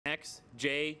Max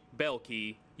J.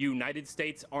 Belkey, United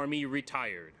States Army,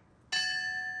 retired.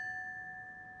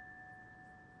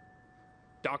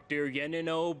 Dr.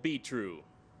 Yenino Bitru.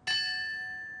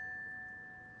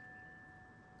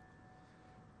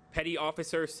 Petty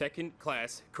Officer 2nd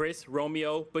Class Chris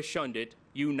Romeo Bashundit,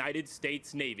 United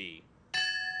States Navy.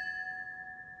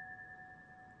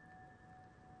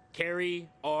 Carrie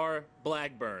R.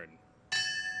 Blackburn.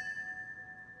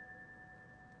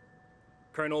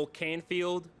 Colonel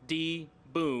Canfield D.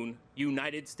 Boone,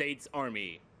 United States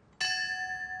Army.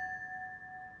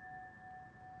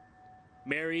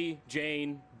 Mary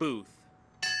Jane Booth.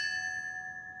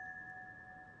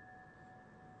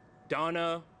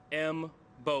 Donna M.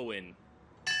 Bowen.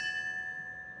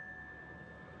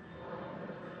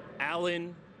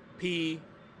 Alan P.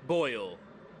 Boyle.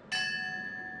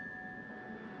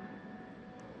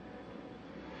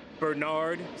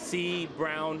 Bernard C.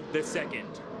 Brown II.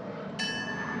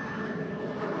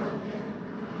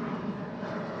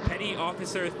 Petty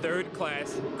Officer 3rd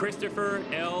Class Christopher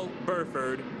L.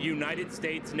 Burford, United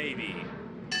States Navy.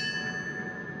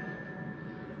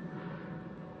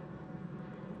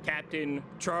 Captain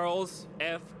Charles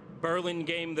F.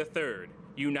 Burlingame III,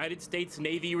 United States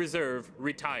Navy Reserve,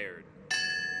 retired.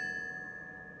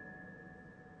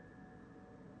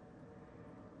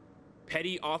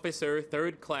 Petty Officer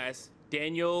 3rd Class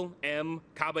Daniel M.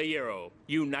 Caballero,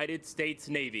 United States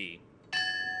Navy.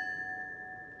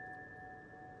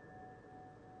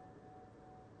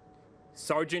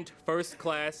 Sergeant 1st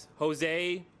Class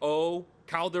Jose O.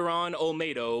 Calderon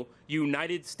Olmedo,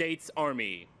 United States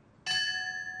Army.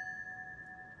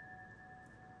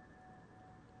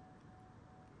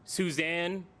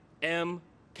 Suzanne M.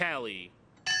 Calley.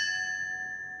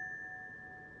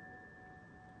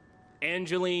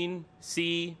 Angeline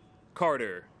C.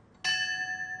 Carter.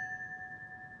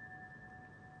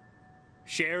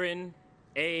 Sharon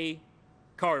A.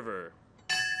 Carver.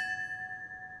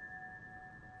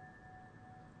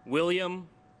 William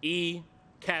E.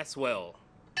 Caswell.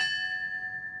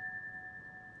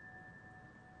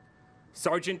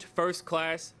 Sergeant 1st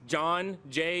Class John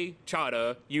J.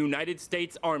 Chada, United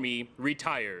States Army,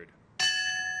 retired.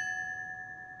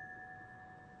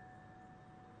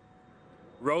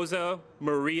 Rosa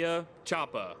Maria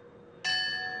Chapa.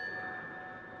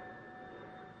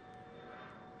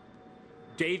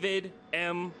 David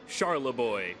M.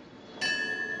 Charleboy.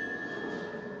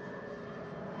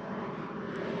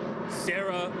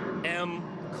 Sarah M.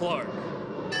 Clark.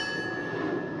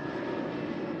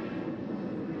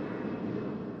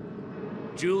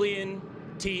 Julian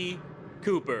T.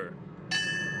 Cooper.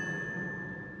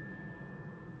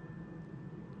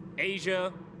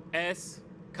 Asia S.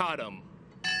 Cottom.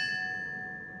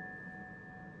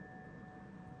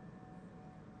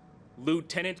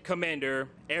 Lieutenant Commander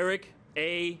Eric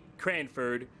A.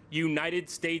 Cranford, United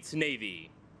States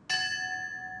Navy.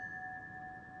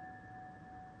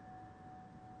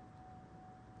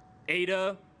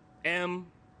 Ada M.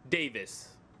 Davis.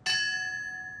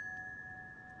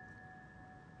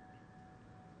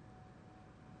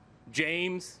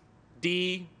 James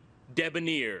D.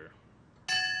 Debonair.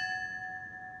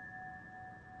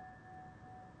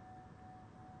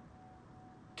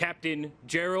 Captain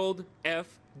Gerald F.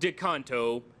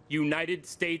 DeCanto, United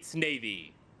States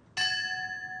Navy.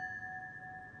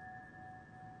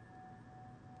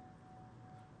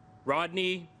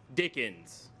 Rodney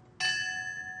Dickens.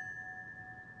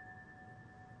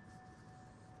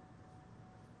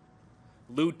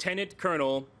 Lieutenant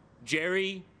Colonel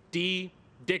Jerry D.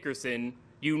 Dickerson,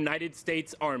 United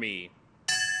States Army.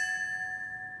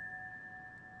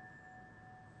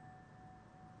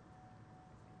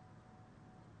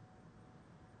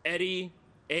 Eddie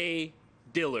A.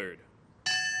 Dillard.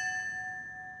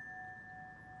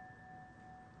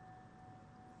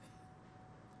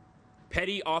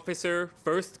 Petty Officer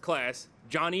 1st Class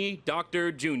Johnny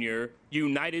Doctor Jr.,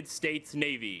 United States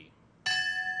Navy.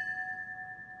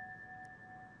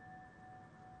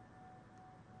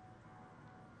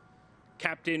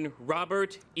 Captain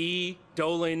Robert E.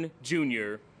 Dolan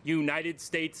Jr., United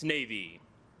States Navy.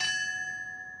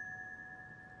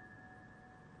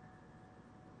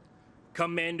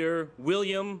 Commander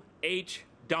William H.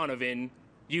 Donovan,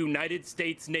 United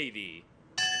States Navy.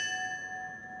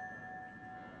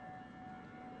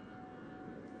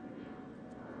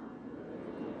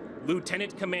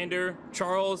 Lieutenant Commander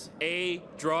Charles A.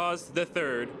 Draws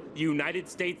III, United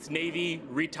States Navy,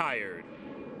 retired.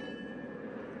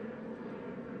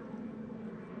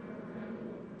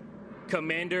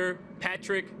 Commander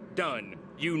Patrick Dunn,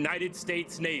 United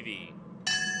States Navy.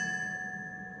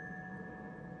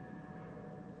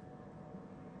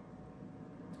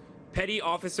 Petty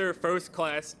Officer First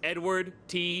Class Edward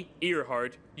T.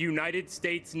 Earhart, United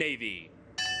States Navy.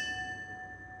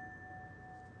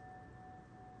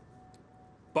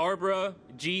 Barbara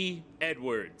G.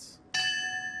 Edwards.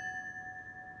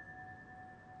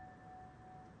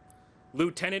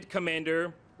 Lieutenant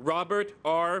Commander Robert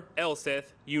R.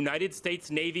 Elseth, United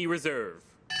States Navy Reserve.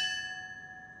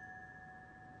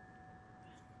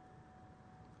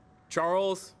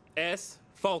 Charles S.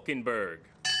 Falkenberg.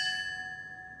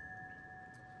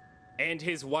 And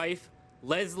his wife,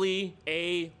 Leslie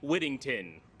A.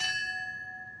 Whittington.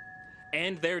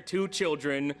 And their 2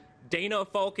 children, Dana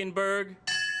Falkenberg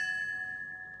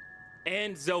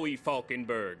and Zoe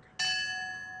Falkenberg.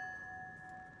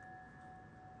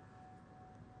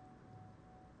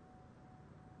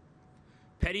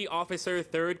 Petty Officer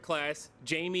Third Class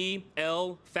Jamie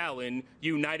L. Fallon,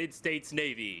 United States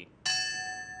Navy.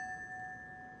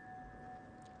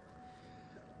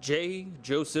 J.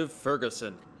 Joseph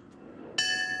Ferguson.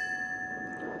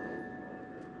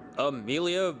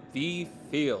 Amelia V.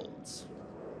 Fields.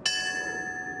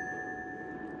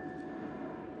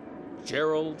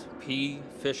 Gerald P.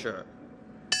 Fisher.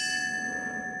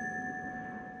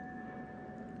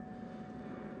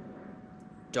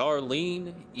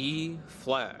 Darlene E.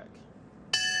 Flagg.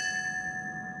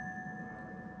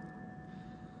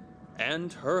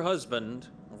 And her husband,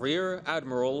 Rear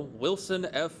Admiral Wilson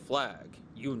F. Flagg,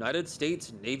 United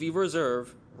States Navy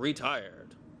Reserve, retired.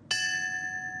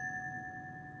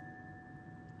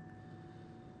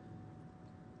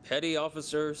 Petty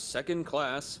Officer Second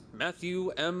Class Matthew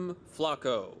M.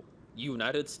 Flacco,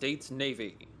 United States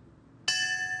Navy.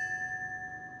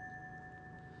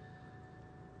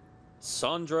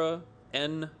 Sandra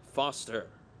N. Foster.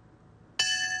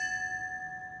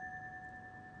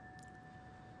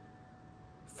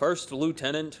 First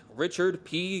Lieutenant Richard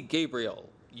P. Gabriel,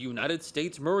 United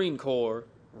States Marine Corps,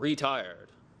 retired.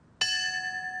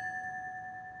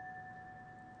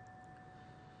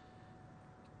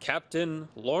 Captain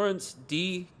Lawrence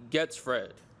D.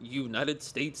 Getzfred, United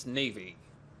States Navy.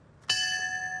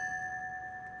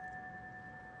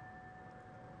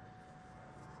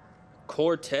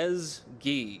 Cortez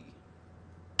Gee.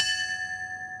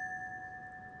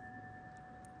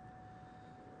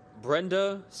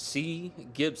 Brenda C.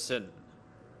 Gibson.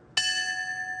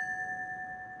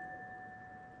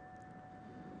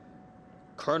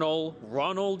 Colonel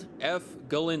Ronald F.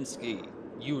 Galinsky,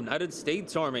 United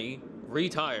States Army,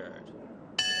 retired.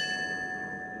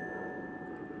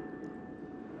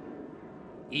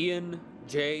 Ian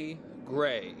J.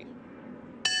 Gray.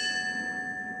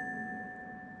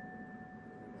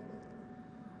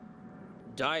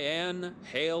 Diane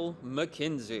Hale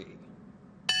McKinsey.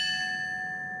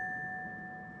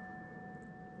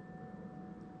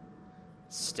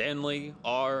 Stanley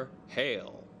R.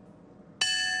 Hale.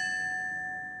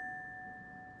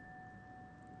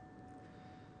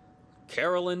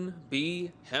 Carolyn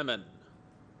B. Hammond.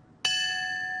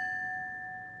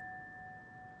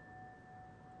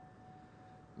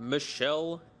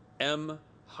 Michelle M.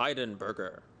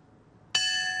 Heidenberger.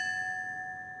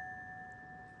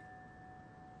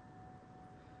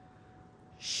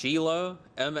 Sheila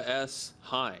M.S.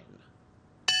 Hine.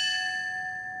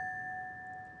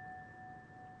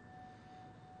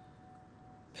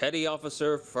 Petty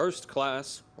Officer First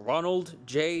Class Ronald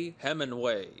J.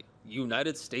 Hemingway,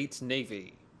 United States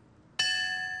Navy.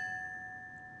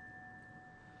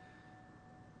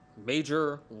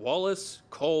 Major Wallace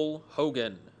Cole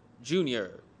Hogan, Jr.,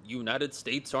 United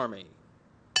States Army.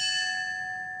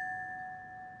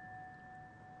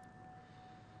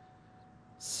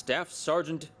 Staff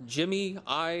Sergeant Jimmy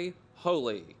I.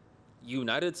 Holy,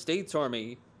 United States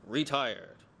Army, retired.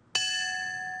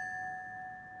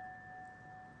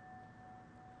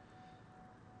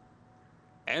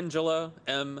 Angela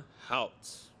M.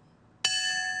 Houts.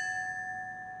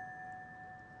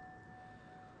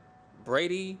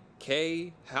 Brady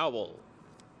K. Howell.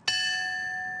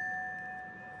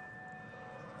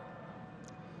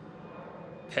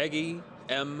 Peggy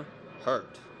M.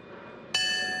 Hurt.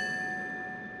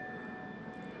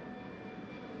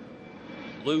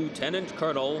 Lieutenant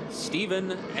Colonel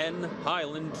Stephen N.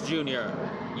 Highland, Jr.,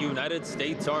 United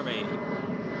States Army.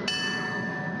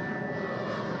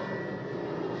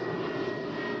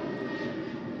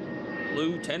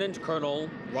 Lieutenant Colonel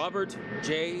Robert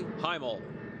J. Heimel,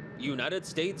 United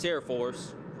States Air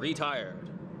Force, retired.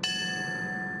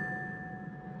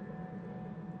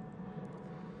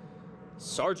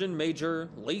 Sergeant Major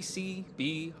Lacey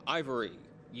B. Ivory,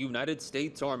 United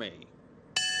States Army.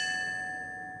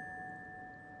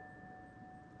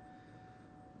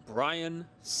 Brian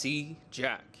C.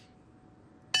 Jack.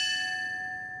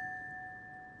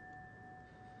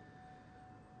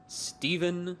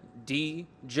 Stephen D.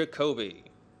 Jacoby.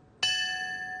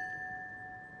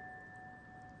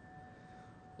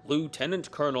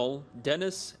 Lieutenant Colonel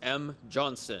Dennis M.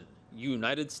 Johnson,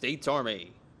 United States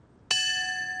Army.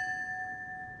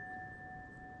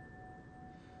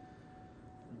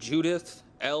 Judith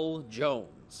L.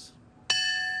 Jones.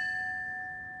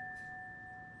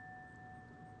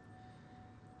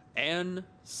 Ann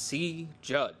C.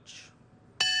 Judge.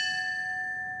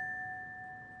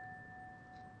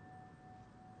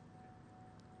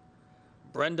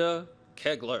 Brenda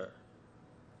Kegler.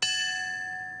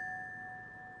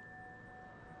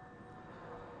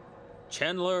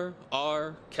 Chandler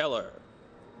R. Keller.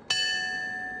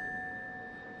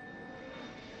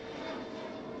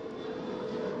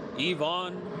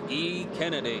 Yvonne E.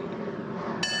 Kennedy.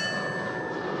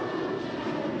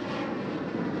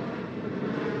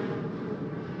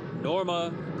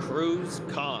 Norma Cruz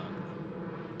Khan.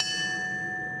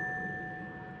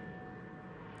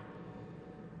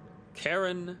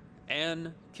 Karen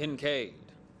Ann Kincaid.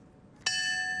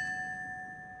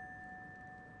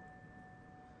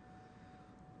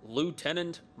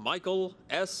 Lieutenant Michael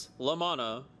S.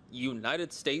 Lamanna,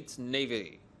 United States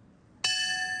Navy.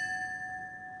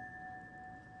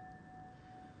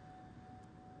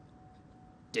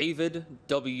 David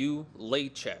W.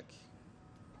 Lachek.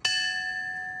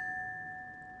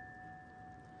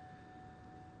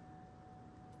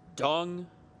 Dong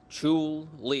Chul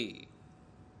Lee.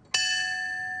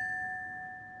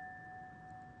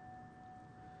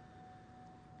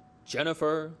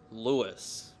 Jennifer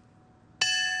Lewis.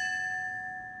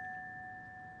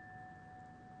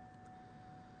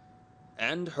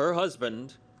 And her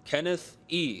husband, Kenneth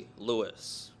E.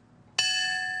 Lewis.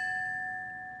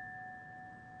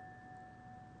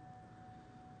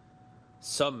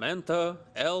 Samantha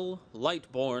L.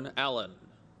 Lightborn Allen.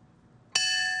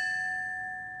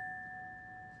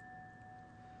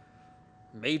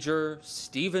 Major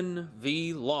Stephen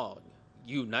V. Long,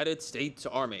 United States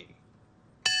Army.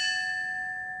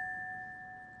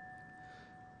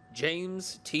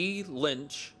 James T.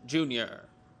 Lynch, Jr.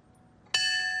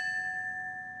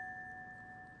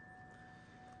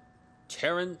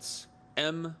 Terrence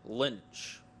M.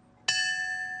 Lynch.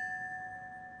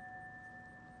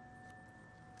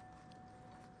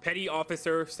 Petty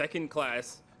Officer, 2nd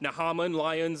Class, Nahaman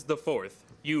Lyons IV,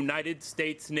 United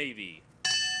States Navy.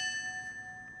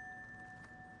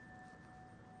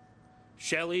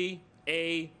 Shelley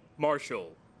A.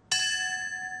 Marshall.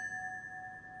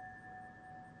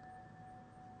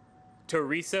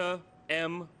 Teresa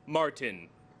M. Martin.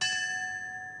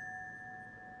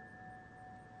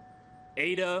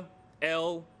 Ada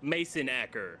L.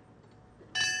 Masonacker.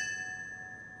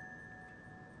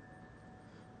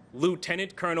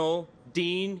 Lieutenant Colonel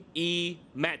Dean E.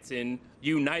 Matson,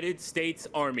 United States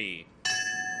Army.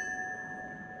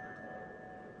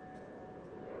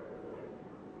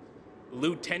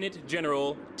 Lieutenant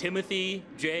General Timothy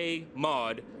J.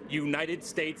 Maud, United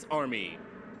States Army.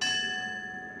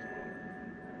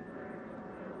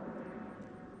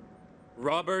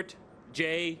 Robert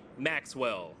J.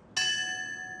 Maxwell.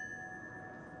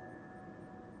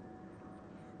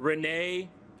 Renee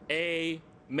A.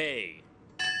 May.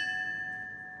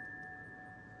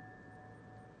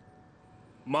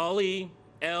 Molly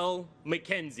L.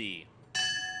 McKenzie.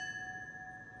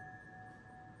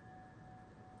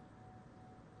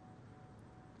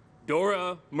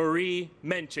 Dora Marie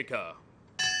Menchika.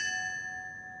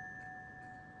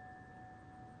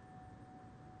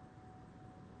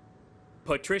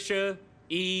 Patricia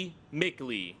E.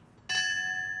 Mickley.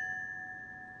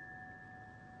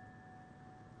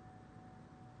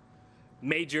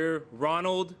 Major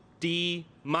Ronald D.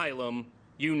 Milam,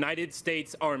 United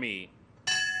States Army.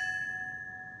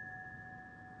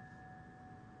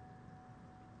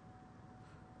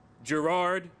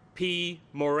 Gerard P.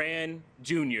 Moran,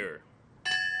 Jr.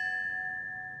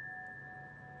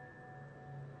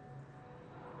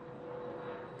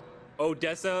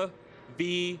 Odessa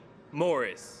V.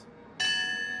 Morris.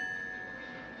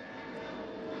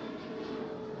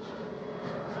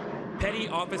 Petty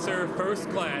Officer,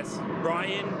 1st Class,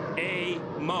 Brian A.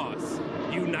 Moss,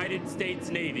 United States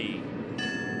Navy.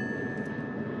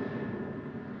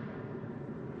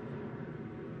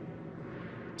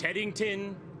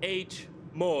 Teddington H.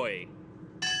 Moy.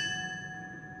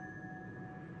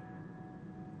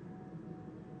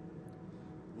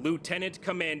 Lieutenant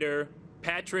Commander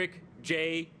Patrick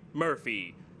J.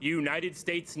 Murphy, United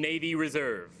States Navy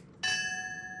Reserve.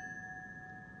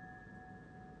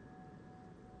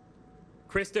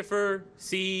 Christopher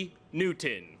C.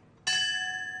 Newton.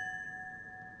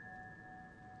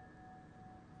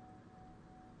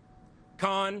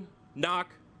 Khan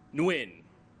Nak Nguyen.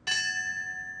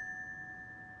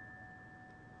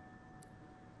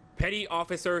 Petty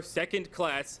Officer Second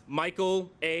Class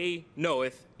Michael A.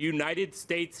 Noeth, United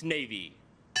States Navy.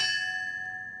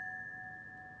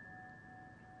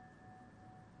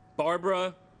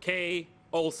 Barbara K.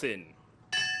 Olson.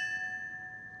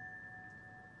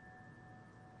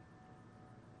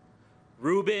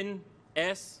 Ruben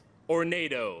S.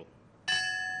 Ornado.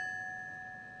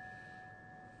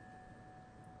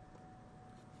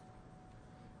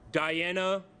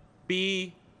 Diana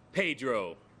B.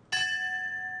 Pedro.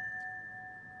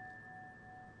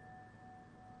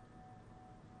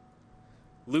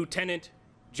 Lieutenant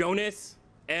Jonas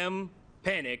M.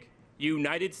 Panic,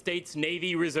 United States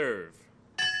Navy Reserve.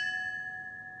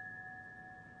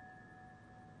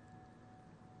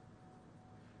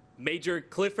 Major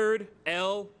Clifford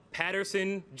L.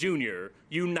 Patterson, Jr.,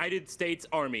 United States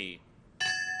Army.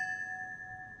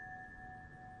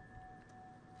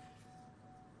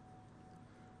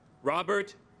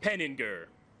 Robert Penninger.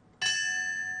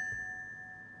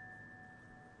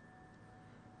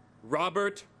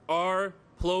 Robert R.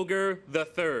 Ploger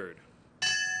III.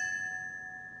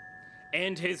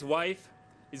 And his wife,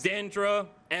 Zandra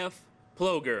F.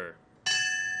 Ploger.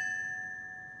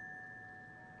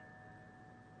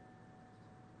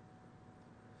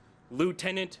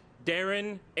 Lieutenant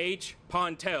Darren H.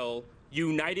 Pontel,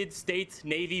 United States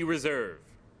Navy Reserve.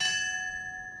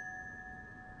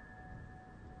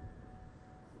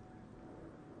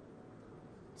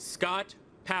 Scott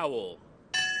Powell.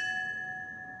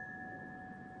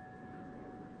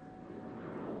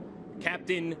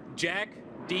 Captain Jack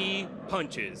D.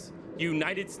 Punches,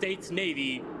 United States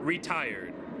Navy,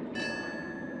 retired.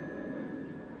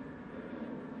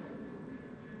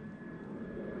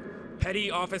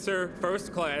 Petty Officer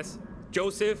First Class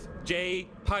Joseph J.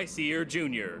 Piceer,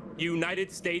 Jr.,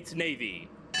 United States Navy.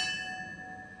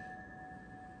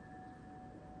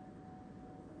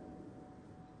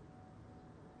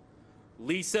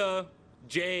 Lisa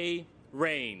J.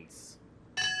 Rains.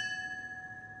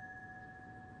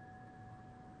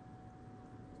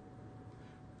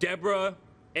 Deborah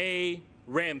A.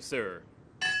 Ramser.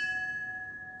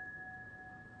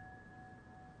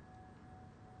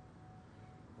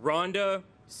 Rhonda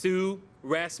Sue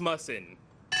Rasmussen.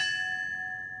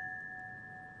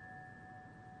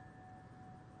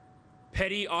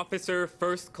 Petty Officer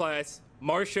First Class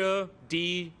Marcia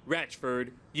D. Ratchford,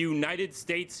 United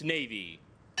States Navy.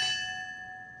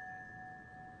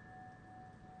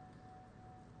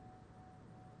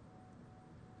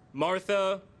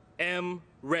 Martha M.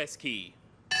 Reski.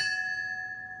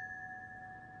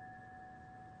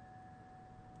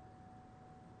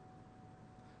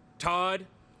 Todd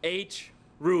H.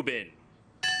 Rubin.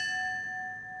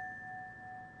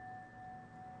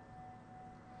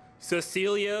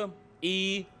 Cecilia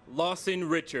E. Lawson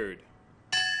Richard.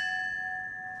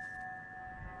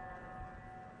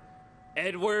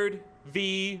 Edward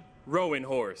V.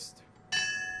 Rowenhorst.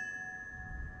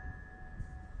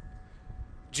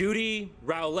 Judy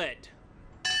Rowlett.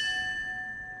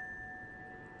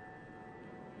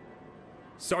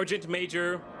 Sergeant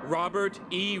Major Robert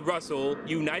E. Russell,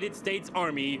 United States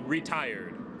Army,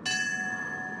 retired.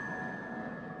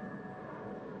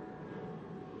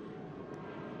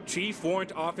 Chief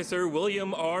Warrant Officer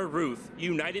William R. Ruth,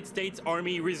 United States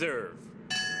Army Reserve.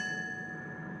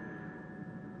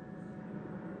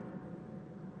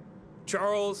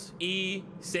 Charles E.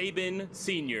 Sabin,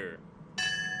 Sr.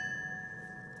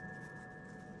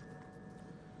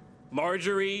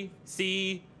 Marjorie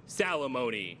C.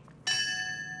 Salamone.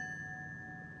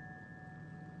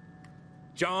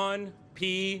 John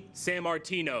P.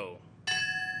 Sammartino.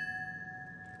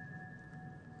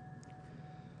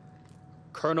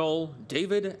 Colonel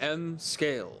David M.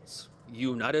 Scales,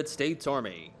 United States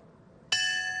Army.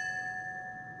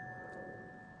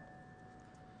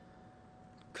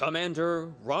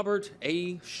 Commander Robert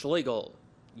A. Schlegel,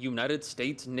 United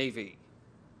States Navy.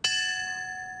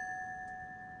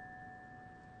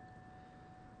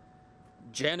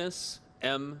 Janice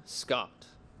M. Scott.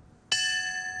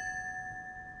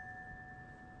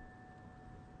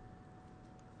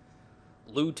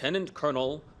 Lieutenant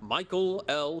Colonel Michael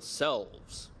L.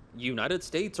 Selves, United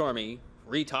States Army,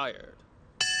 retired.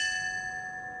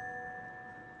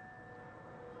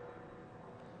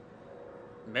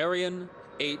 Marion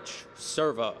H.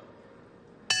 Serva.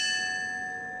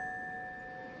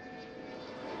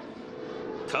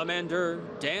 Commander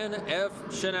Dan F.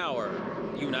 Schnauer,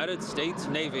 United States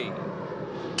Navy.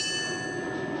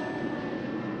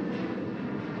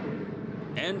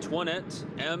 Antoinette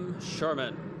M.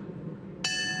 Sherman.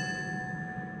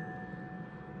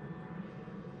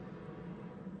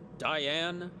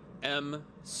 Diane M.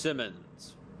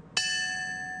 Simmons.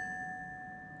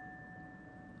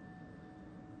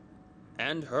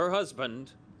 And her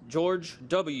husband, George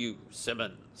W.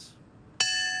 Simmons.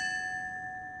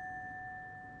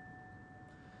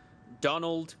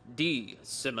 Donald D.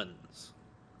 Simmons.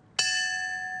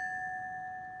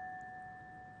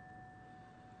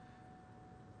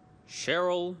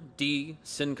 Cheryl D.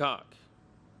 Sincock.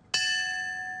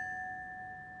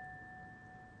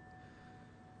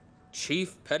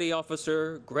 Chief Petty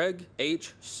Officer Greg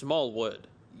H. Smallwood,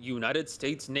 United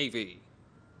States Navy.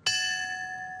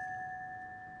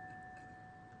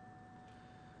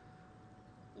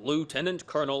 Lieutenant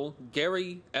Colonel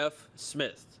Gary F.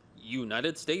 Smith,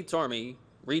 United States Army,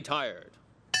 retired.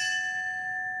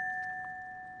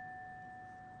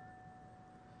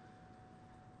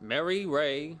 Mary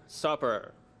Ray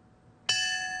Supper.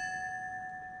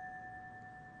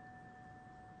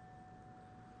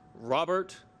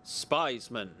 Robert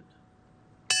Spiesman.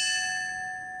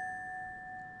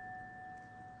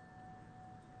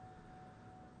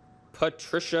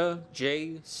 Patricia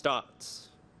J. Stotts.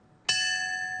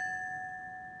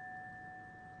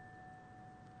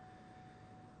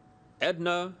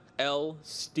 Edna L.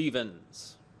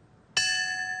 Stevens.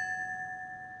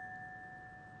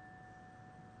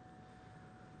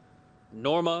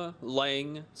 Norma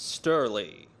Lang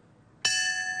Sturley.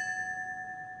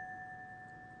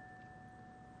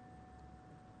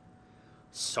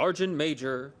 Sergeant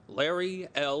Major Larry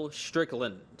L.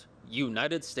 Strickland,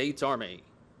 United States Army.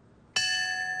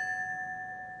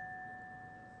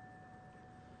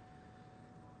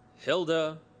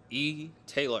 Hilda E.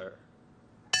 Taylor.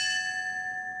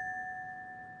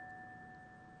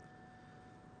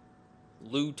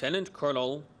 Lieutenant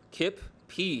Colonel Kip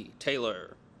P.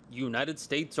 Taylor, United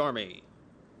States Army.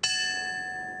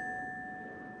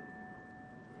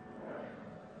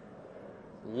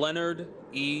 Leonard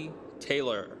E.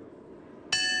 Taylor.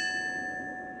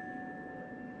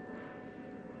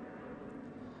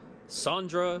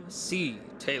 Sandra C.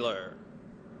 Taylor.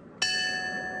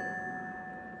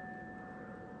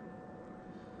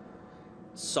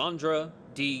 Sandra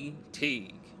D.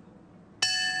 Teague.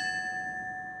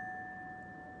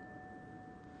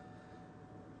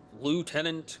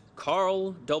 Lieutenant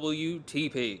Carl W.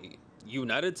 Teepee,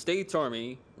 United States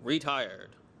Army,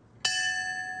 retired.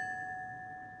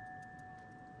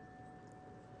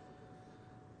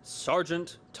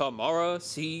 Sergeant Tamara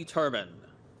C. Turman,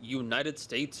 United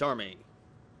States Army.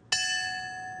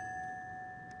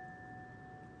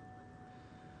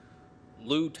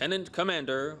 Lieutenant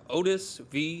Commander Otis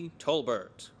V.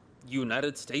 Tolbert,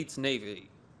 United States Navy.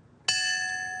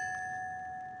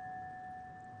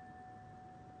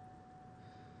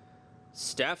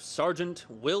 Staff Sergeant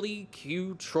Willie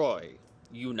Q. Troy,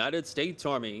 United States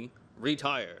Army,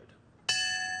 retired.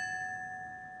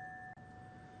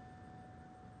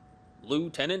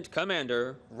 Lieutenant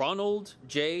Commander Ronald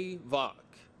J. Vach,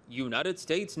 United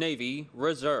States Navy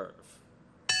Reserve.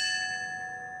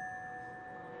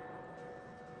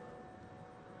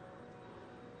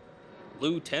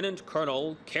 Lieutenant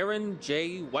Colonel Karen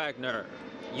J. Wagner,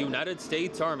 United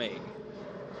States Army.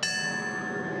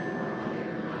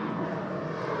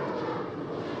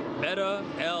 Meta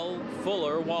L.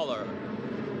 Fuller Waller.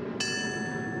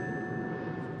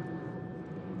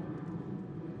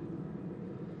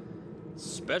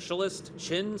 Specialist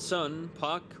Chin Sun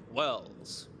Pak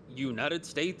Wells, United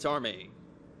States Army.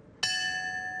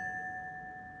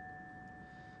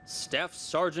 Staff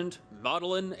Sergeant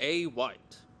Madeline A.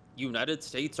 White, United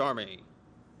States Army.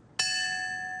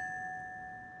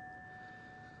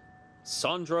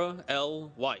 Sandra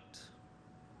L. White.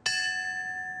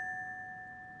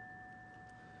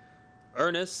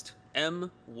 Ernest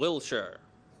M. Wilshire.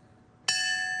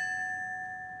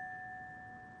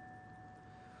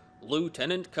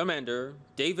 Lieutenant Commander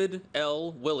David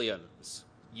L. Williams,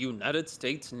 United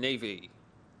States Navy.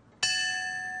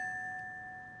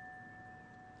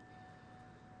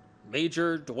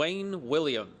 Major Dwayne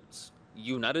Williams,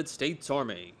 United States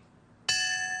Army.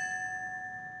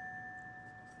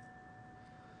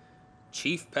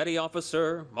 Chief Petty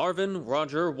Officer Marvin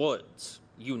Roger Woods,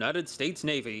 United States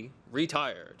Navy,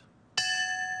 retired.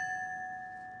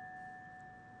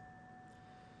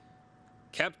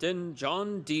 Captain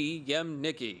John D.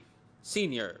 Yemnicki,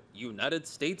 Senior, United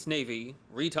States Navy,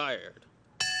 retired.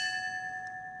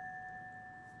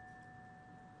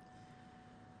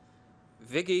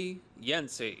 Vicky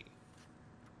Yancey.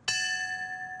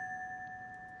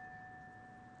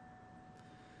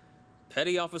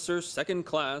 Petty Officer 2nd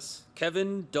Class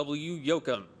Kevin W.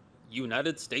 Yoakum,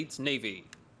 United States Navy.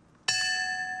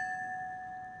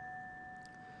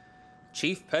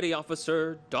 Chief Petty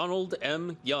Officer Donald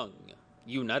M. Young,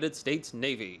 United States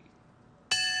Navy.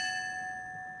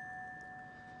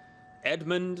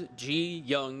 Edmund G.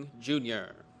 Young,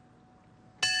 Jr.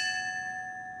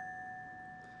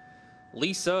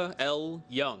 Lisa L.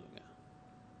 Young.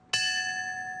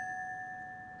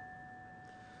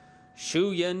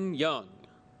 Shu-Yen Young.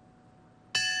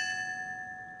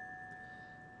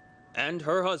 And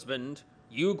her husband,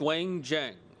 Yu-Guang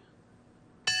Zheng.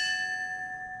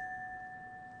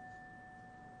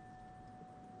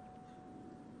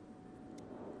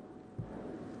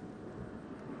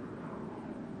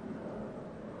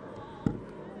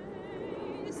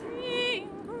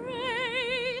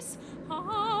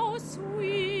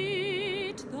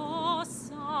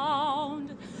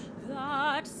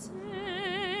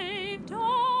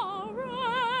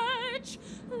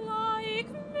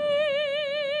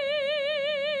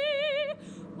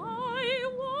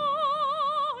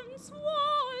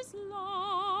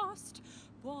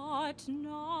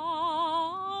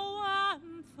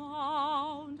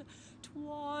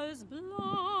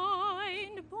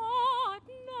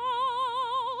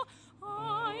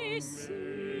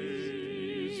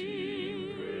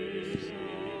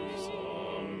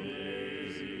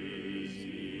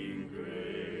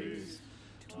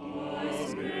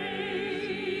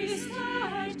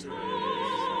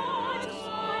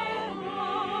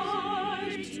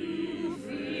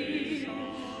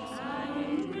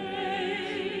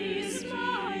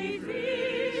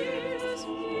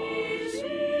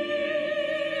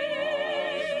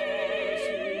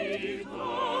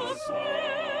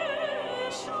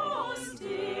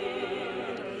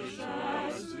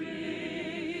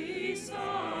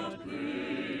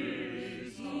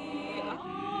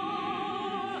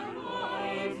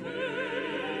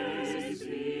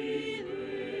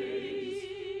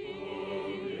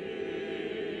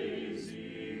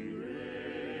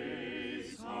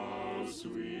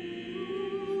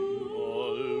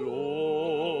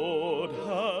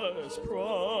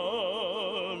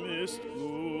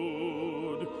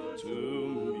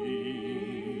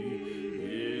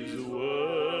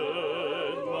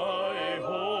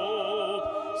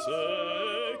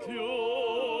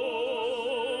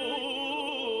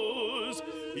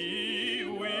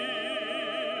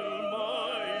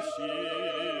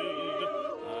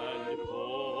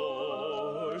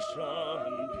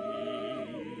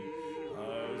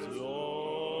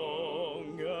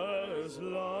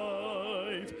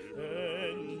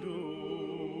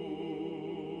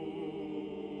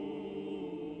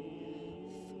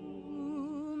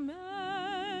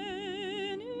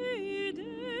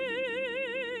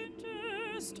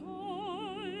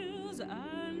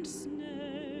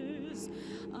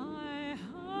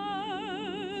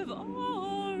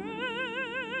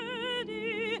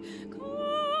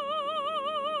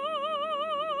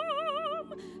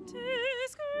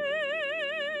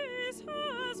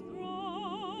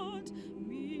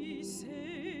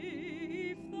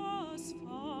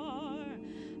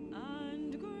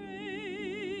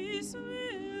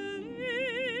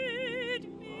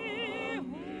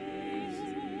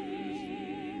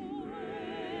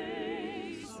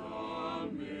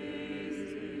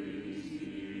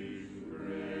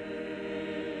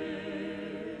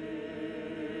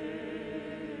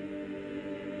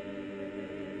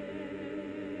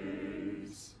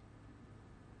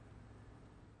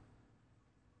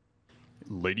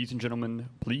 Ladies and gentlemen,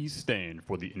 please stand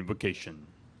for the invocation.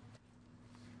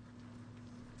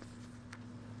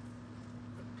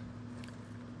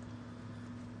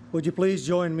 Would you please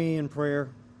join me in prayer?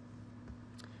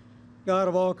 God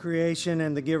of all creation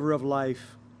and the giver of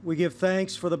life, we give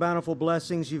thanks for the bountiful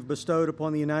blessings you've bestowed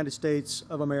upon the United States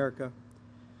of America,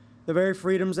 the very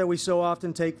freedoms that we so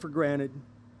often take for granted,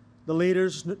 the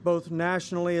leaders both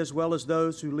nationally as well as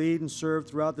those who lead and serve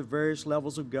throughout the various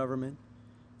levels of government,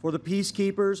 for the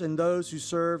peacekeepers and those who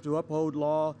serve to uphold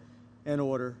law and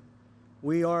order.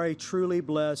 We are a truly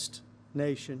blessed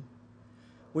nation.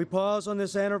 We pause on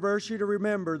this anniversary to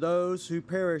remember those who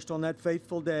perished on that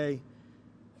fateful day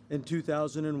in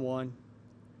 2001.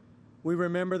 We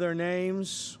remember their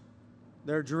names,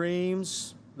 their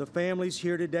dreams, the families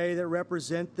here today that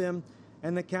represent them,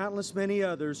 and the countless many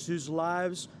others whose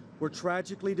lives were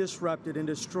tragically disrupted and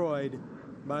destroyed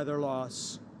by their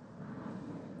loss.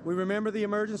 We remember the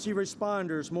emergency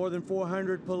responders, more than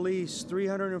 400 police,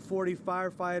 340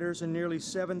 firefighters, and nearly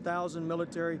 7,000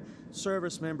 military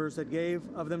service members that gave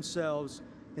of themselves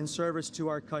in service to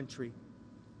our country.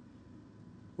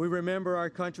 We remember our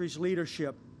country's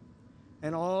leadership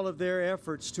and all of their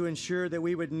efforts to ensure that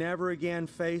we would never again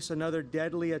face another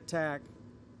deadly attack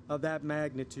of that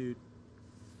magnitude.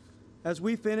 As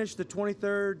we finish the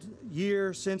 23rd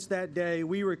year since that day,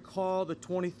 we recall the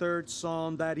 23rd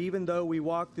Psalm, that even though we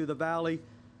walk through the valley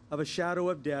of a shadow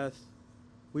of death,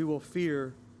 we will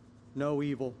fear no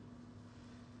evil.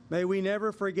 May we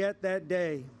never forget that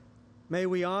day. May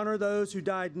we honor those who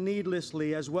died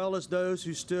needlessly, as well as those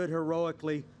who stood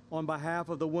heroically on behalf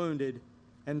of the wounded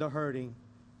and the hurting.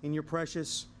 In your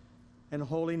precious and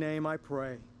holy name I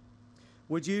pray.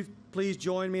 Would you please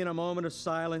join me in a moment of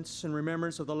silence in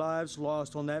remembrance of the lives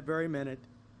lost on that very minute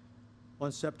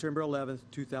on September 11th,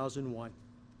 2001.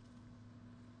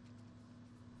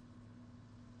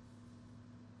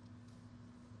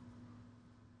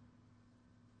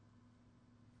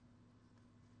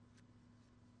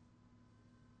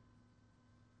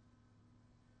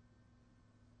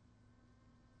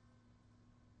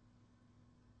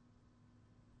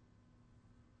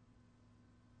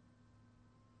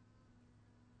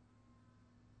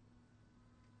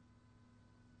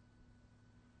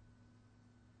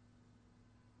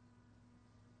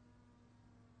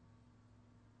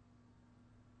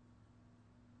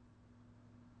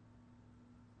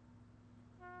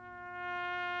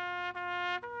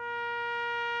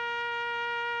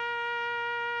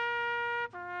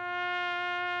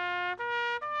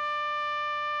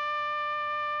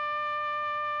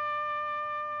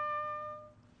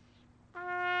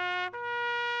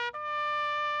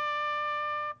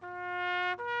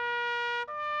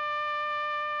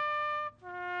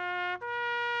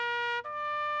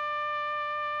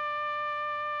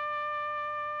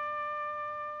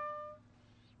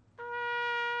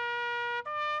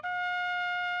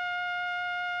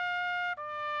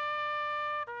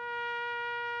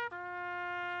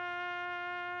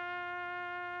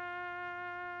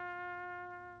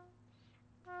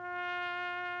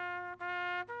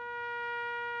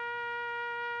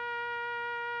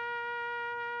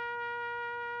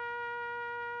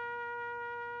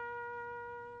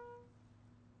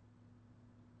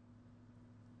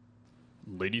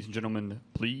 Ladies and gentlemen,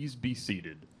 please be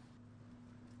seated.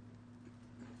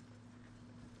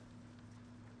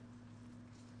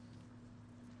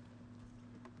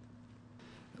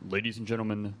 Ladies and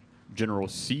gentlemen, General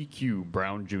C.Q.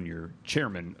 Brown, Jr.,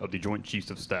 Chairman of the Joint Chiefs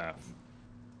of Staff.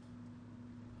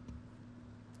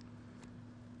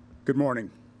 Good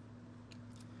morning.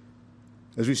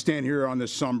 As we stand here on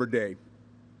this somber day,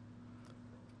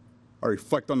 I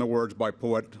reflect on the words by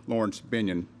poet Lawrence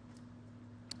Binyon,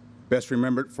 best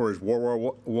remembered for his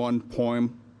World War I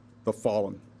poem, The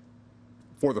Fallen,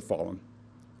 For the Fallen,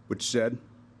 which said,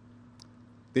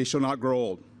 "They shall not grow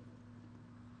old,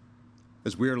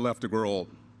 as we are left to grow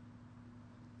old.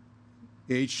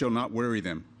 Age shall not weary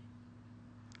them,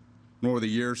 nor the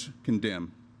years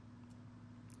condemn.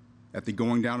 At the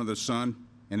going down of the sun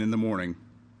and in the morning,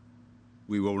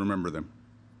 we will remember them."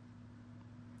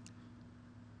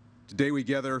 Today we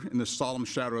gather in the solemn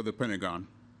shadow of the Pentagon,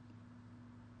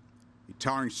 a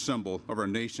towering symbol of our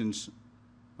nation's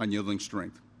unyielding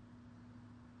strength.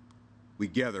 We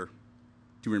gather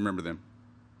to remember them.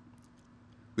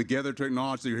 We gather to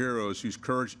acknowledge the heroes whose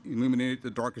courage illuminated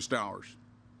the darkest hours.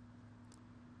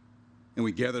 And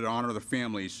we gather to honor the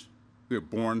families who have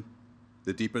borne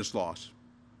the deepest loss,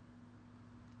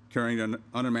 carrying an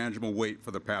unimaginable weight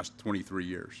for the past 23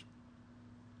 years.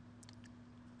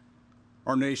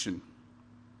 Our nation,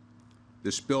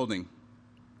 this building,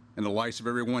 and the lives of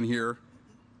everyone here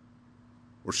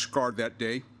were scarred that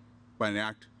day by an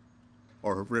act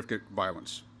of horrific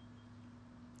violence.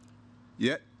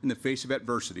 Yet, in the face of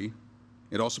adversity,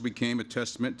 it also became a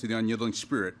testament to the unyielding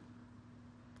spirit,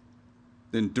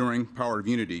 the enduring power of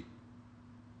unity,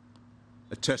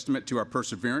 a testament to our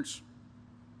perseverance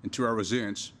and to our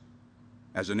resilience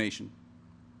as a nation.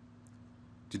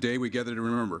 Today we gather to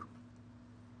remember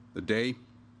the day,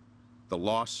 the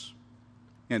loss,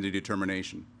 and the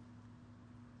determination.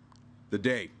 The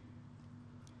day.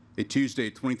 A Tuesday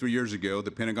 23 years ago,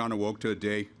 the Pentagon awoke to a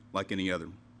day like any other.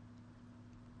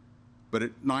 But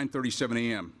at 9:37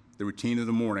 a.m., the routine of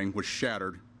the morning was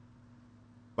shattered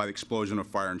by the explosion of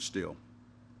fire and steel.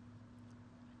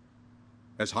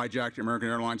 As hijacked American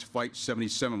Airlines Flight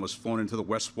 77 was flown into the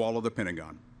west wall of the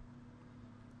Pentagon.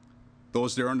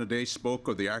 Those there on the day spoke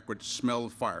of the acrid smell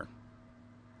of fire,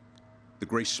 the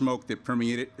gray smoke that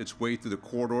permeated its way through the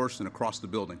corridors and across the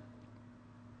building.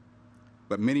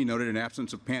 But many noted an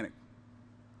absence of panic,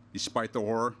 despite the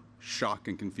horror, shock,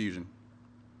 and confusion.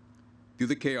 Through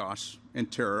the chaos and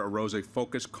terror arose a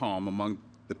focused calm among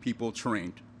the people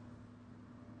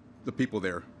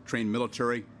there, trained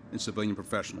military and civilian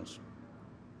professionals,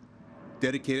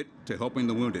 dedicated to helping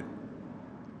the wounded,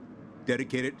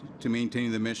 dedicated to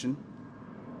maintaining the mission,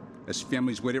 as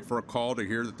families waited for a call to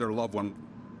hear that their loved one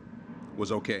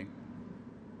was okay.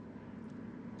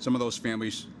 Some of those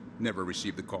families never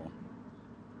received the call.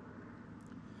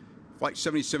 Flight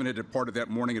 77 had departed that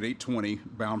morning at 8:20,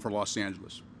 bound for Los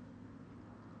Angeles.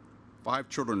 5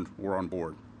 children were on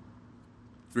board.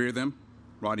 3 of them,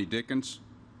 Rodney Dickens,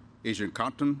 Asian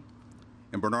Compton,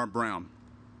 and Bernard Brown.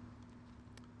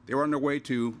 They were on their way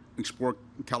to explore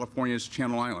California's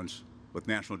Channel Islands with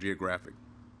National Geographic.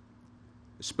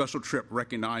 A special trip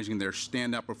recognizing their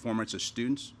standout performance as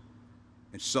students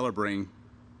and celebrating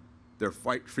their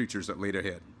flight futures that laid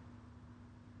ahead.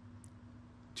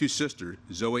 2 sisters,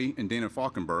 Zoe and Dana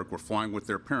Falkenberg, were flying with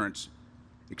their parents,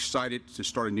 excited to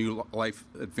start a new life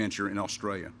adventure in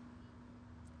Australia.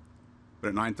 But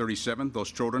at 9:37, those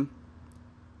children,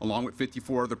 along with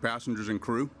 54 other passengers and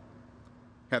crew,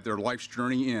 had their life's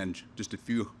journey end just a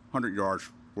few hundred yards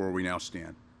where we now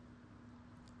stand.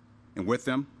 And with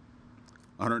them,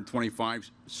 125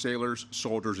 sailors,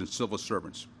 soldiers, and civil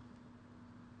servants,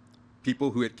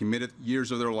 people who had committed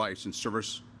years of their lives in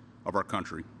service of our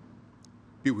country,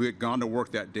 people who had gone to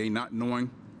work that day not knowing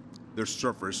their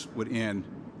service would end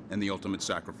in the ultimate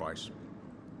sacrifice.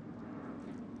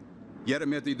 Yet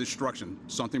amid the destruction,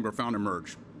 something profound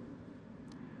emerged,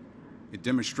 a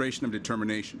demonstration of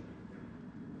determination.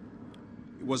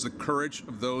 It was the courage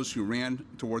of those who ran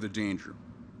toward the danger,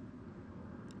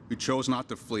 who chose not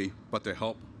to flee, but to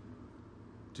help,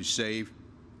 to save,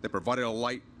 that provided a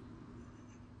light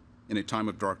in a time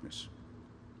of darkness.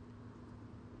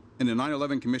 In the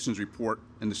 9/11 Commission's report,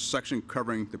 in the section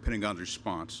covering the Pentagon's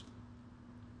response,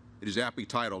 it is aptly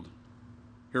titled,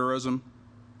 Heroism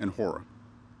and Horror.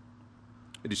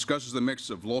 It discusses the mix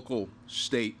of local,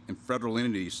 state, and federal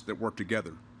entities that work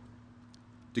together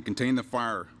to contain the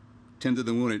fire, tend to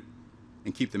the wounded,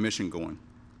 and keep the mission going.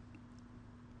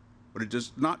 What it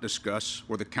does not discuss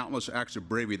were the countless acts of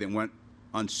bravery that went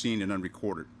unseen and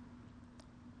unrecorded,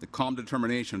 the calm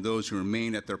determination of those who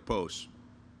remained at their posts.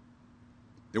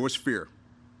 There was fear,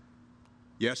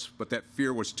 yes, but that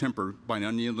fear was tempered by an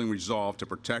unyielding resolve to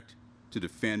protect, to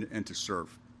defend, and to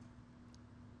serve.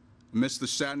 Amidst the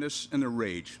sadness and the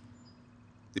rage,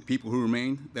 the people who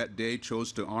remained that day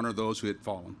chose to honor those who had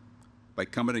fallen by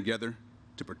coming together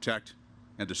to protect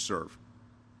and to serve.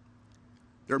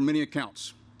 There are many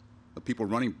accounts of people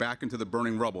running back into the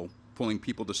burning rubble, pulling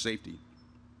people to safety,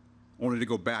 only to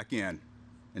go back in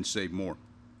and save more.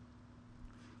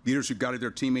 Leaders who guided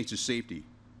their teammates to safety,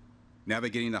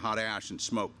 navigating the hot ash and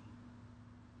smoke.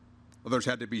 Others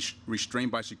had to be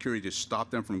restrained by security to stop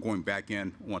them from going back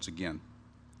in once again,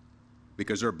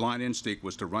 because their blind instinct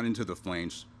was to run into the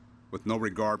flames with no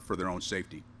regard for their own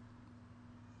safety,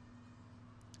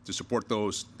 to support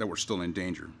those that were still in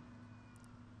danger.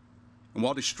 And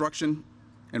while destruction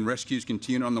and rescues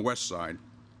continued on the west side,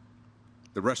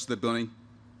 the rest of the building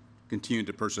continued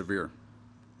to persevere,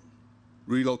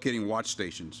 relocating watch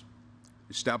stations,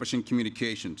 establishing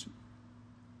communications,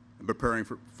 and preparing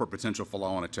for potential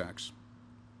follow-on attacks.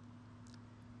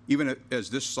 Even as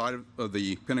this side of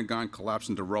the Pentagon collapsed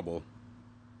into rubble,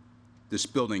 this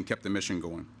building kept the mission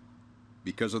going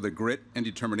because of the grit and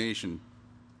determination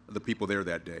of the people there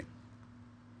that day.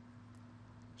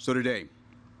 So today,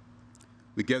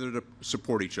 we gather to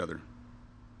support each other,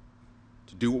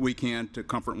 to do what we can to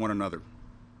comfort one another,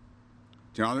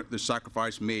 to honor the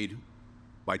sacrifice made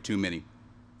by too many,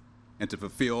 and to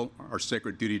fulfill our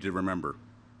sacred duty to remember.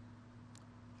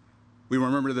 We will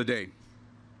remember the day.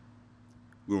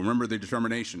 We will remember the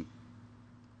determination.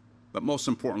 But most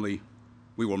importantly,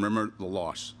 we will remember the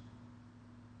loss.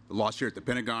 The loss here at the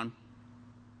Pentagon,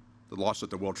 the loss at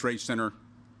the World Trade Center,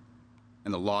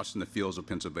 and the loss in the fields of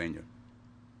Pennsylvania.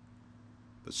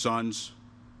 The sons,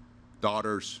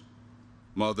 daughters,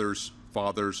 mothers,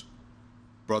 fathers,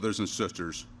 brothers, and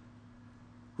sisters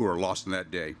who are lost in that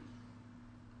day,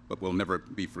 but will never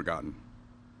be forgotten.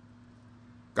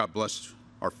 God bless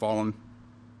our fallen.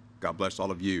 God bless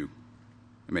all of you.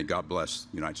 And may God bless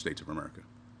the United States of America.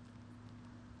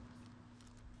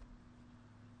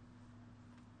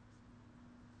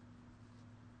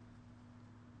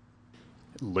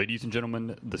 Ladies and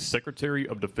gentlemen, the Secretary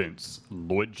of Defense,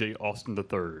 Lloyd J. Austin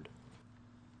III.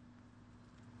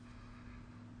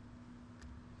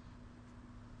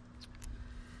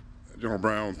 General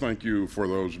Brown, thank you for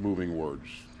those moving words.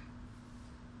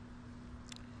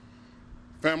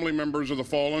 Family members of the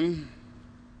fallen,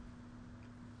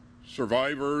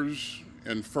 survivors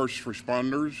and first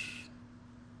responders,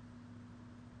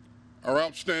 our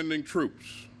outstanding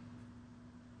troops,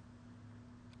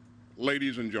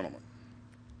 ladies and gentlemen,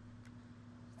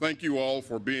 thank you all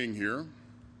for being here.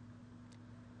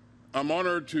 I'm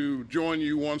honored to join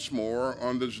you once more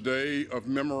on this day of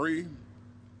memory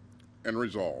and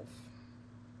resolve.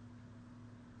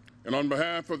 And on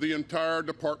behalf of the entire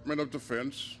Department of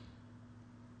Defense,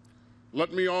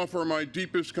 let me offer my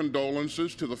deepest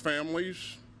condolences to the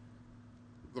families,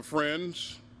 the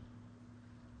friends,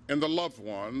 and the loved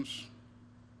ones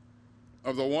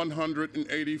of the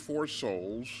 184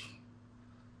 souls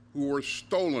who were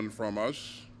stolen from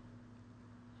us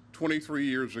 23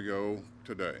 years ago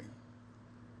today,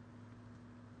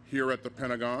 here at the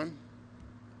Pentagon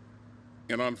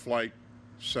and on Flight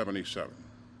 77.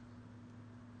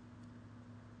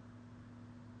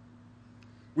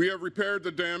 We have repaired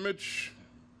the damage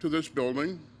to this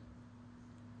building,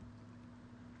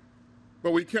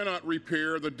 but we cannot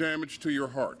repair the damage to your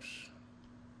hearts.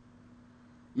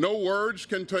 No words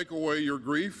can take away your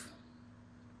grief.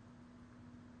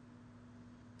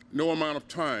 No amount of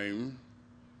time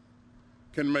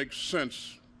can make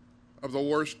sense of the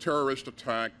worst terrorist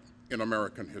attack in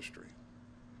American history.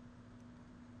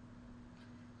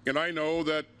 And I know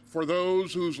that for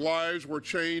those whose lives were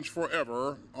changed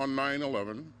forever on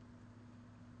 9/11,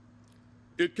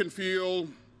 it can feel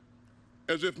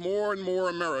as if more and more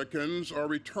Americans are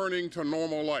returning to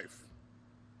normal life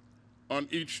on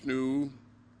each new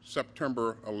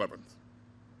September 11th.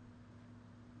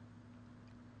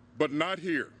 But not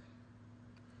here,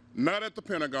 not at the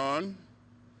Pentagon,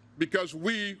 because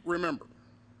we remember.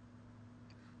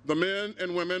 The men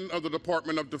and women of the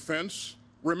Department of Defense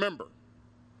remember.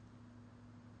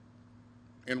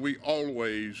 And we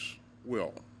always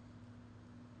will.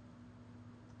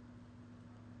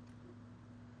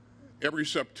 Every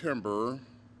September,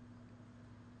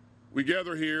 we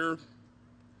gather here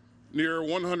near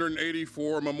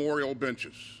 184 memorial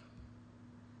benches.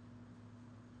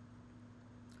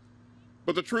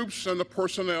 But the troops and the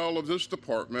personnel of this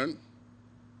department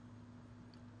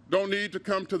don't need to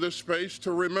come to this space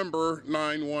to remember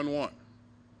 9/11.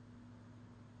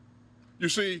 You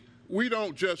see, we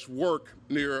don't just work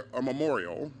near a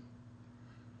memorial,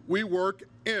 we work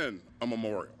in a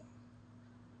memorial.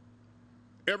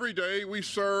 Every day we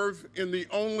serve in the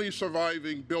only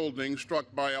surviving building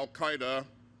struck by Al-Qaeda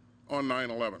on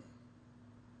 9/11.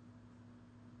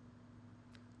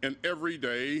 And every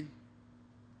day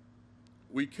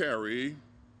we carry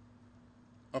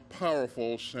a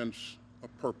powerful sense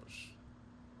of purpose.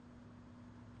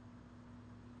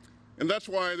 And that's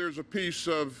why there's a piece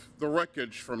of the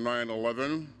wreckage from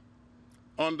 9/11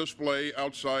 on display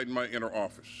outside my inner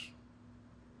office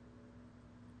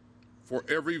for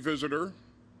every visitor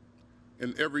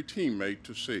and every teammate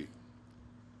to see.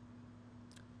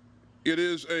 It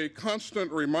is a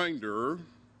constant reminder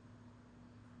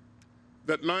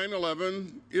that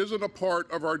 9/11 isn't a part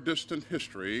of our distant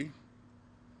history.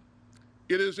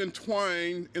 It is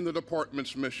entwined in the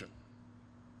department's mission.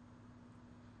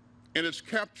 And it's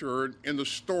captured in the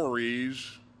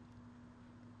stories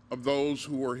of those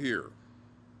who were here.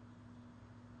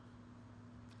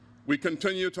 We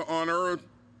continue to honor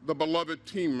the beloved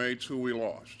teammates who we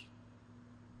lost,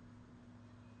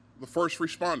 the first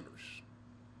responders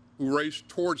who raced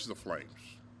towards the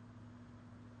flames,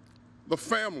 the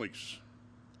families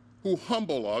who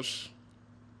humble us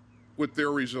with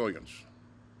their resilience,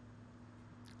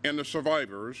 and the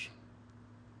survivors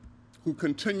who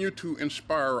continue to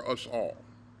inspire us all.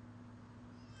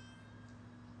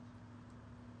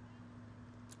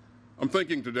 I'm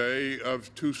thinking today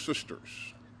of two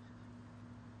sisters,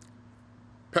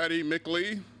 Patty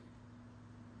Mickley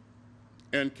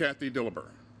and Kathy Dillibert.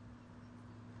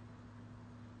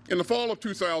 In the fall of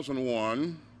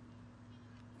 2001,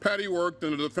 Patty worked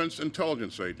in the Defense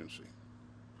Intelligence Agency,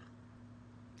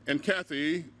 and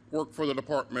Kathy worked for the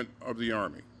Department of the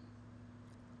Army.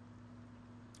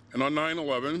 And on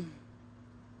 9/11,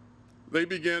 they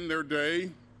began their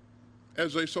day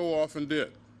as they so often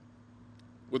did,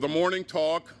 with a morning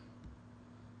talk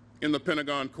in the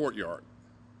Pentagon courtyard.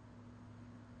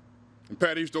 And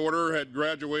Patty's daughter had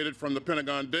graduated from the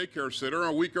Pentagon daycare center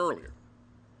a week earlier.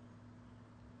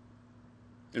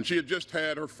 And she had just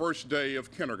had her first day of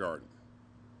kindergarten.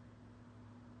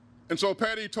 And so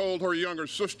Patty told her younger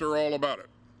sister all about it.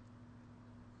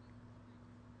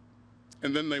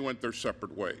 And then they went their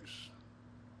separate ways.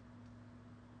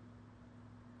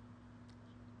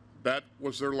 That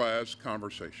was their last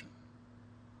conversation.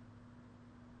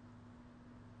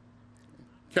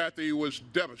 Kathy was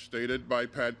devastated by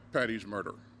Patty's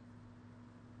murder.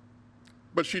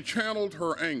 But she channeled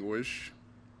her anguish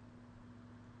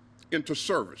into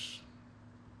service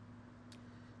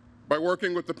by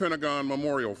working with the Pentagon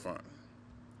Memorial Fund.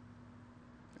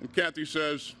 And Kathy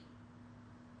says,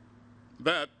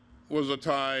 that was a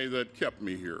tie that kept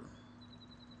me here.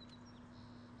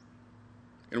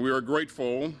 And we are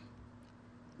grateful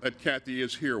that Kathy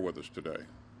is here with us today.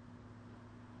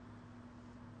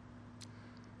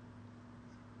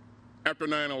 After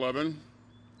 9/11,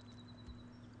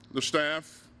 the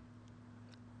staff,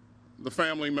 the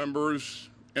family members,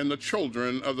 and the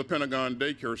children of the Pentagon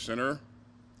Daycare Center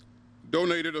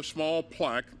donated a small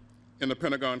plaque in the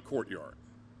Pentagon courtyard.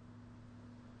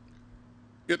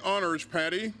 It honors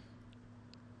Patty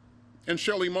and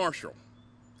Shelley Marshall,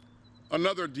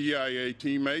 another DIA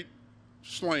teammate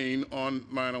slain on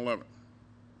 9/11.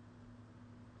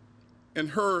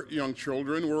 And her young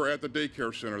children were at the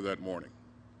daycare center that morning.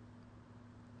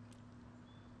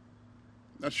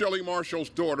 Now, Shelley Marshall's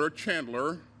daughter,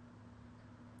 Chandler,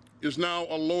 is now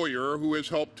a lawyer who has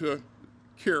helped to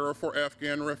care for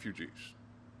Afghan refugees.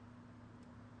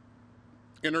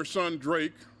 And her son,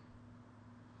 Drake,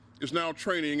 is now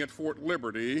training at Fort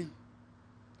Liberty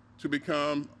to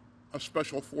become a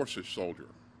Special Forces soldier.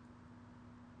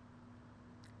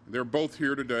 They're both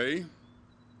here today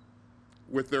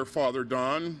with their father,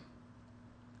 Don,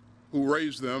 who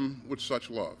raised them with such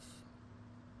love.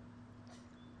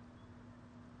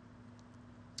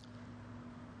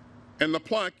 And the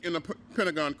plaque in the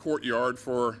Pentagon courtyard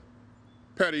for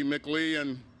Patty Mickley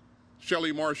and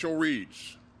Shelley Marshall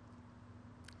reads,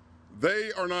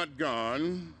 "They are not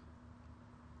gone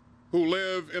who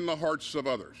live in the hearts of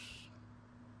others.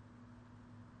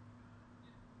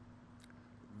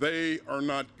 They are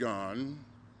not gone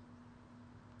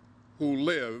who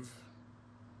live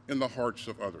in the hearts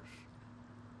of others."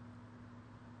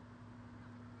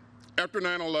 After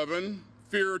 9/11,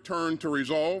 fear turned to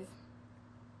resolve,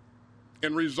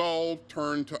 and resolve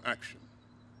turned to action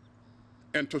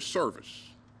and to service.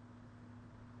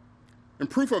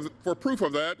 And for proof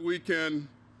of that, we can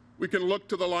look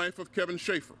to the life of Kevin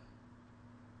Schaefer.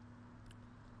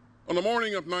 On the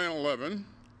morning of 9/11,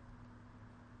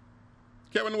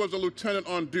 Kevin was a lieutenant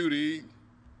on duty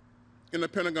in the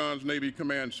Pentagon's Navy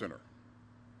Command Center.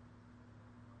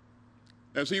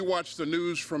 As he watched the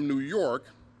news from New York,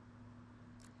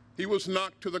 he was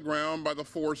knocked to the ground by the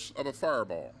force of a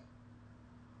fireball.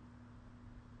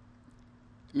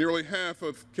 Nearly half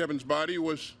of Kevin's body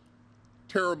was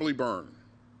terribly burned.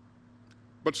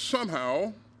 But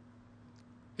somehow,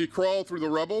 he crawled through the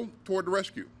rubble toward the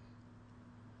rescue.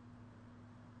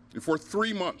 And for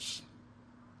 3 months,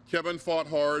 Kevin fought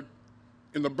hard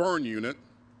in the burn unit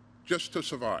just to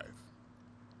survive.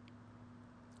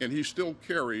 And he still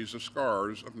carries the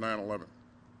scars of 9/11.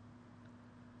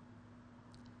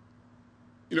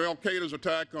 You know, Al-Qaeda's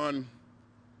attack on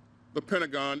the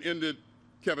Pentagon ended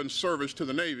Kevin's service to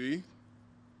the Navy,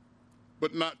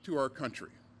 but not to our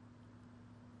country.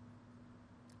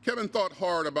 Kevin thought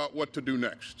hard about what to do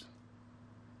next.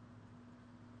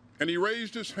 And he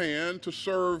raised his hand to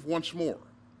serve once more,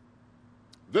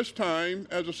 this time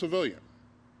as a civilian.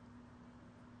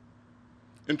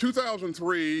 In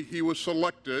 2003, he was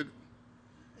selected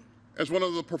as one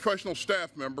of the professional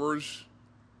staff members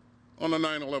on the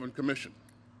 9/11 Commission.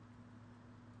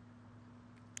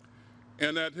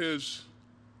 And at his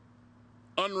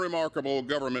unremarkable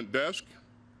government desk,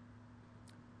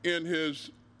 in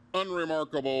his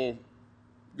unremarkable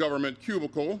government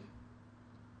cubicle,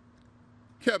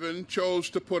 Kevin chose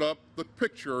to put up the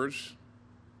pictures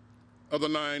of the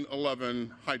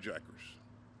 9/11 hijackers.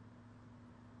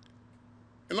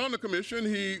 And on the commission,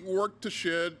 he worked to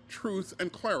shed truth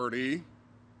and clarity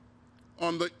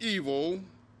on the evil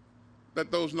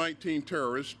that those 19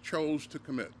 terrorists chose to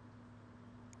commit.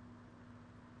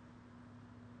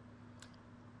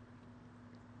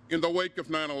 In the wake of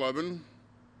 9/11,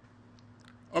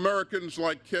 Americans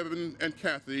like Kevin and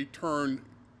Kathy turned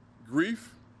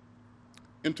grief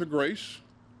into grace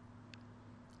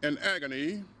and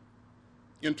agony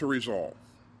into resolve.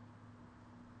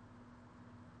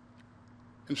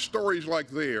 And stories like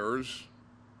theirs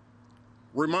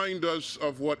remind us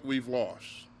of what we've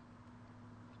lost,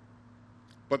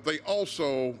 but they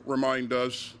also remind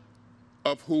us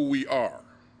of who we are.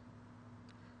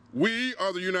 We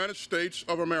are the United States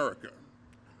of America.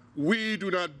 We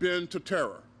do not bend to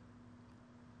terror.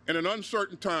 And in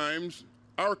uncertain times,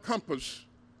 our compass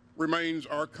remains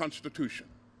our Constitution.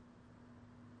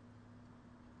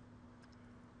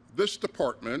 This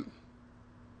department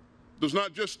does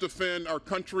not just defend our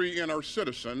country and our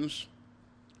citizens,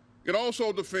 it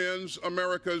also defends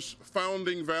America's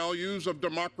founding values of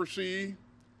democracy,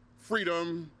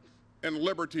 freedom, and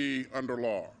liberty under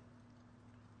law.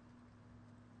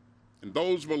 And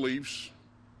those beliefs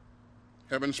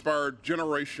have inspired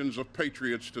generations of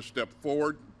patriots to step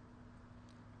forward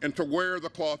and to wear the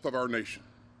cloth of our nation.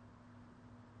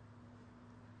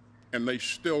 And they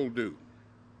still do.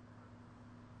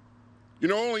 You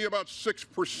know, only about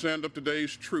 6% of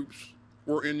today's troops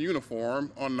were in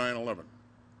uniform on 9/11.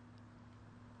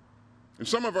 And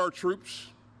some of our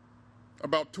troops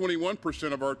About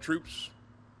 21% of our troops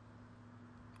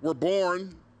were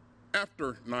born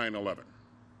after 9/11.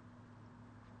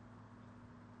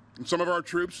 And some of our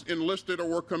troops enlisted or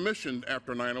were commissioned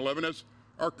after 9/11 as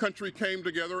our country came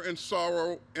together in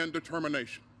sorrow and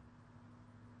determination.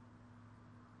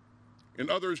 And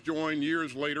others joined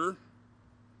years later,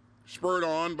 spurred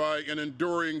on by an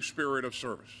enduring spirit of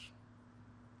service.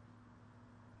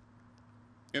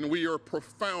 And we are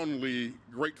profoundly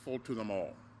grateful to them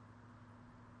all.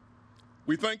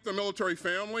 We thank the military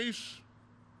families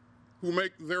who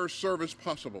make their service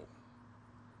possible.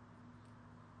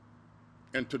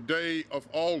 And today, of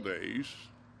all days,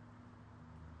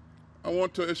 I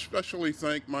want to especially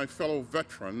thank my fellow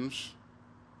veterans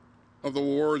of the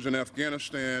wars in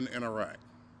Afghanistan and Iraq.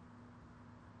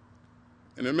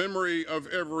 In the memory of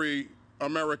every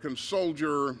American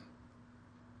soldier,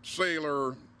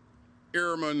 sailor,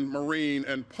 airman, Marine,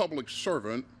 and public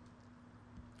servant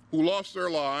who lost their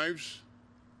lives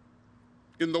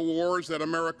in the wars that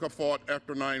America fought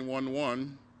after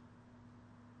 9/11,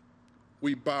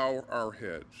 we bow our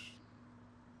heads.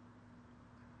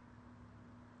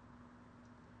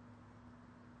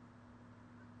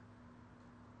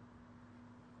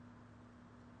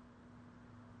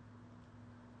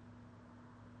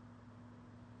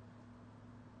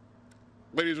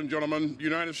 Ladies and gentlemen, the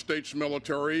United States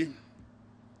military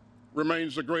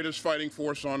remains the greatest fighting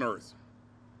force on earth.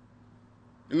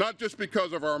 And not just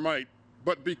because of our might,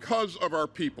 but because of our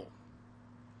people.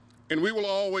 And we will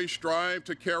always strive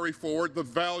to carry forward the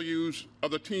values of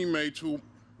the teammates who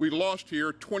we lost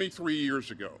here 23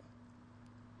 years ago.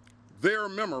 Their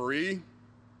memory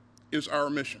is our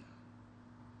mission,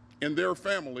 and their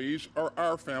families are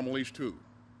our families too.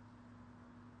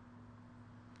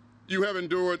 You have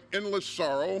endured endless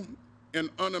sorrow and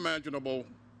unimaginable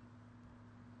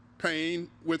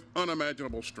pain with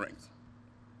unimaginable strength.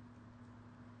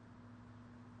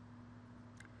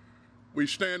 We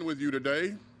stand with you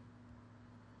today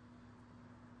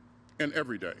and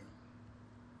every day.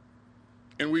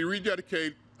 And we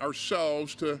rededicate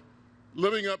ourselves to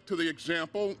living up to the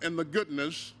example and the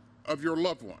goodness of your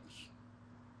loved ones.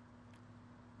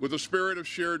 With a spirit of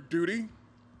shared duty,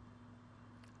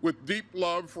 with deep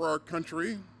love for our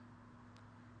country,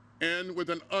 and with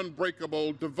an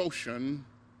unbreakable devotion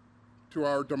to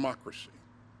our democracy.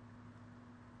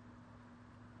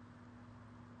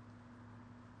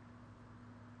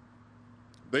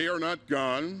 They are not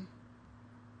gone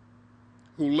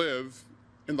who live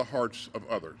in the hearts of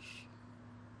others.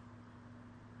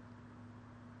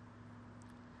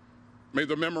 May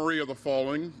the memory of the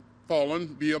fallen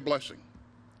be a blessing.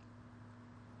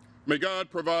 May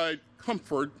God provide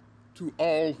comfort to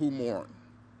all who mourn.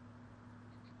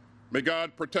 May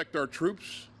God protect our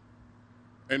troops,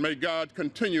 and may God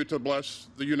continue to bless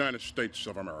the United States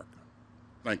of America.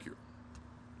 Thank you.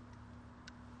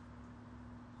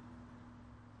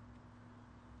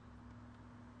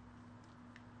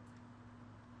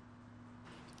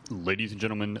 Ladies and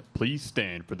gentlemen, please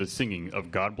stand for the singing of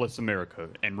God Bless America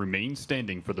and remain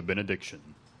standing for the benediction.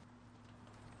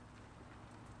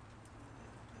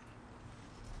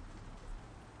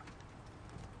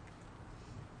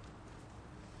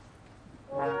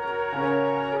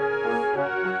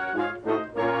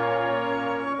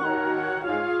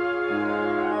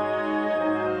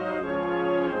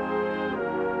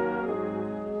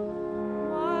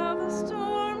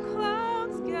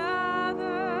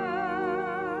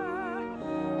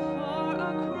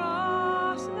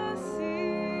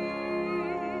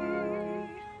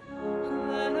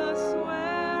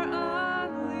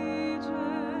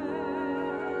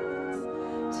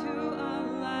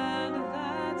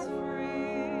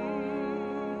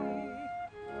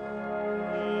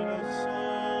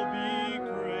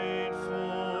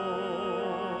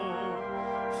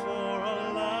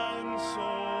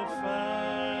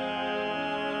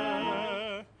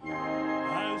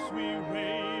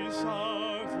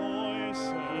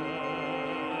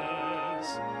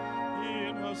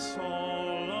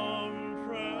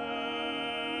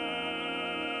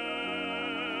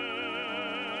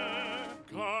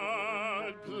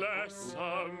 bless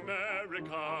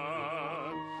America,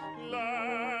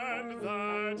 land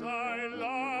that I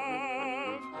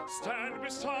love. Stand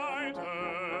beside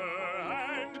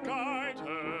her and guide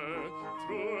her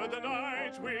through the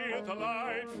night with a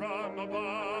light from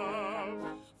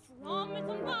above. From the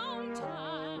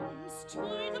mountains to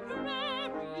the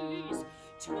prairies,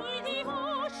 to the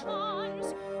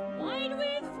oceans, wide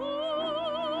with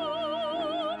foam,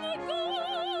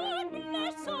 God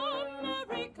bless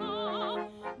America,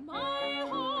 my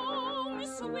home,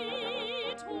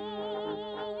 sweet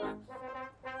home.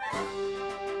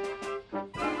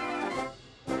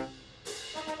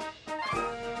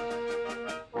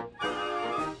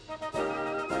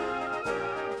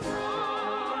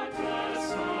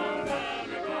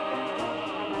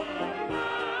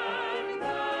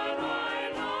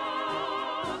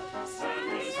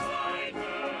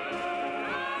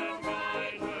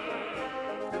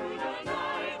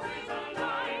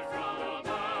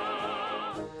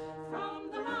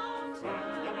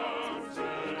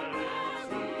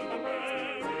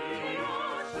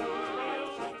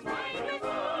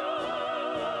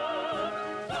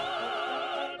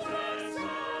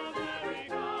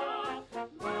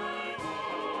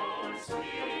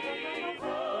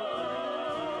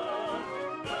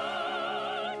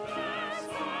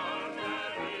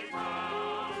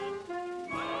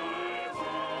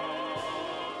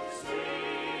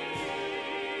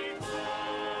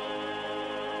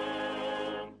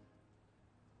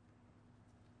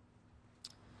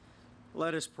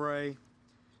 Let us pray.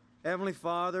 Heavenly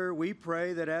Father, we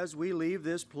pray that as we leave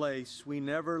this place, we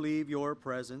never leave your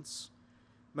presence.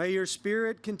 May your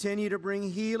Spirit continue to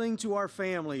bring healing to our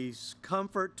families,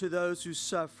 comfort to those who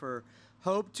suffer,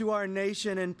 hope to our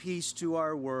nation, and peace to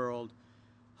our world.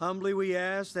 Humbly we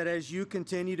ask that as you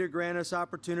continue to grant us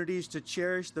opportunities to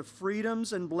cherish the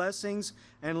freedoms and blessings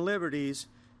and liberties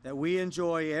that we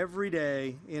enjoy every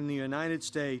day in the United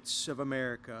States of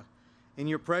America. In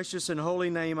your precious and holy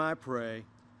name I pray.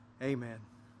 Amen.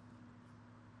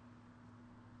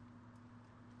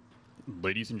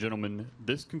 Ladies and gentlemen,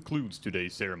 this concludes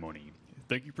today's ceremony.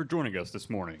 Thank you for joining us this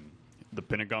morning. The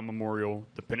Pentagon Memorial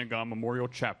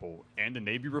Chapel, and the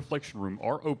Navy Reflection Room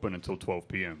are open until 12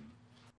 p.m.